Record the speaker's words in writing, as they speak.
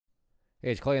Hey,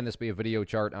 it's Clay, and this will be a video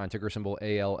chart on ticker symbol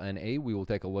ALNA. We will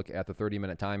take a look at the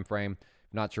 30-minute time frame.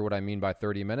 If not sure what I mean by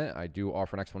 30-minute, I do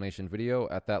offer an explanation video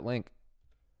at that link.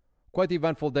 Quite the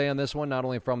eventful day on this one, not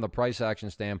only from the price action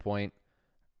standpoint.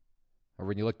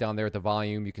 When you look down there at the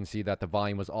volume, you can see that the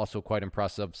volume was also quite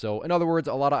impressive. So, in other words,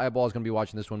 a lot of eyeballs going to be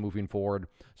watching this one moving forward.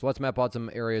 So, let's map out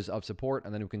some areas of support,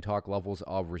 and then we can talk levels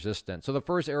of resistance. So, the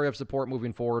first area of support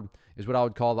moving forward is what I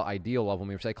would call the ideal level.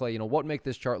 We would say, Clay, what would make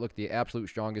this chart look the absolute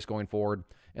strongest going forward?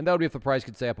 And that would be if the price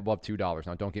could stay up above $2.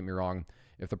 Now, don't get me wrong.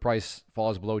 If the price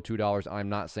falls below $2, I'm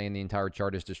not saying the entire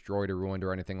chart is destroyed or ruined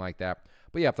or anything like that.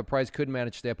 But yeah, if the price could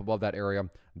manage to stay up above that area,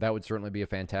 that would certainly be a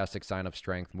fantastic sign of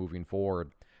strength moving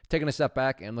forward. Taking a step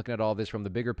back and looking at all this from the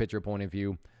bigger picture point of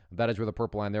view, that is where the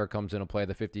purple line there comes into play,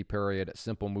 the 50-period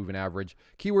simple moving average.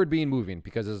 Keyword being moving,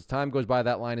 because as time goes by,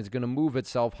 that line is going to move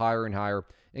itself higher and higher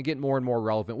and get more and more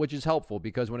relevant, which is helpful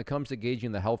because when it comes to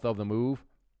gauging the health of the move,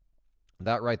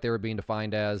 that right there being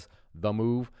defined as the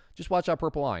move, just watch that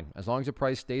purple line. As long as the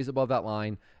price stays above that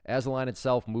line, as the line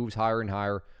itself moves higher and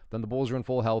higher, then the bulls are in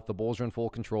full health, the bulls are in full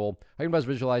control. How you can best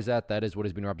visualize that? That is what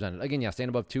is being represented. Again, yeah, staying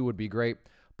above 2 would be great.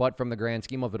 But from the grand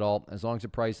scheme of it all, as long as the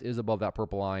price is above that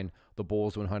purple line, the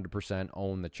bulls 100%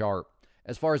 own the chart.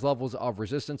 As far as levels of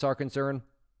resistance are concerned,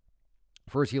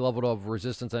 first key level of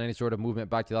resistance on any sort of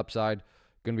movement back to the upside,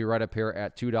 going to be right up here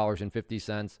at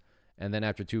 $2.50. And then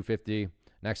after $2.50,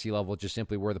 next key level, just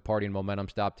simply where the party and momentum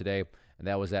stopped today, and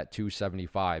that was at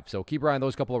 $2.75. So keep your eye on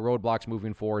those couple of roadblocks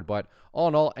moving forward. But all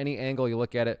in all, any angle you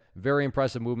look at it, very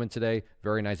impressive movement today.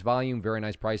 Very nice volume, very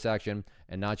nice price action,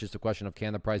 and not just a question of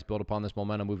can the price build upon this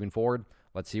momentum moving forward.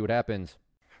 Let's see what happens.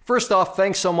 First off,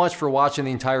 thanks so much for watching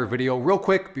the entire video. Real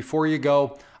quick, before you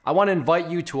go, I want to invite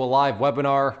you to a live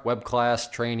webinar, web class,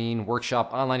 training,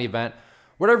 workshop, online event,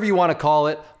 whatever you want to call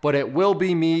it, but it will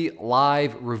be me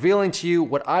live revealing to you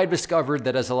what I've discovered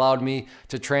that has allowed me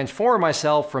to transform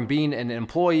myself from being an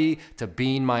employee to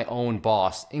being my own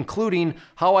boss, including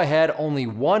how I had only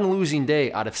one losing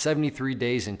day out of 73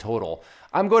 days in total.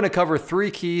 I'm going to cover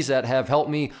 3 keys that have helped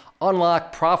me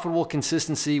unlock profitable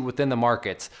consistency within the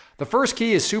markets. The first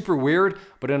key is super weird,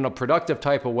 but in a productive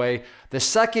type of way. The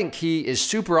second key is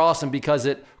super awesome because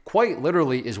it quite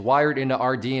literally is wired into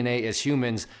our DNA as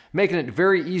humans, making it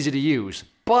very easy to use.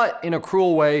 But in a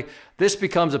cruel way, this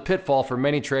becomes a pitfall for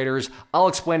many traders. I'll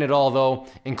explain it all though,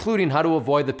 including how to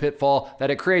avoid the pitfall that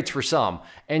it creates for some.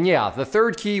 And yeah, the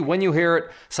third key, when you hear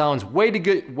it, sounds way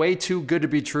too good to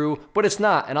be true, but it's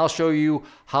not, and I'll show you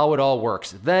how it all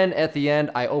works. Then at the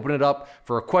end, I open it up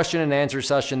for a question and answer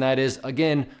session that is,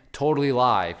 again, totally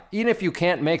live. Even if you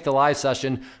can't make the live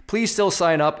session, please still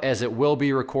sign up as it will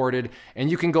be recorded, and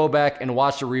you can go back and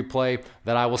watch the replay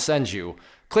that I will send you.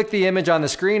 Click the image on the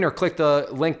screen or click the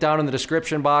link down in the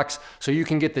description box so you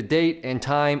can get the date and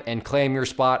time and claim your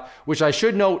spot, which I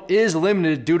should note is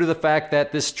limited due to the fact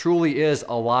that this truly is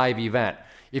a live event.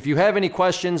 If you have any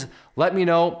questions, let me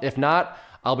know. If not,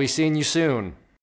 I'll be seeing you soon.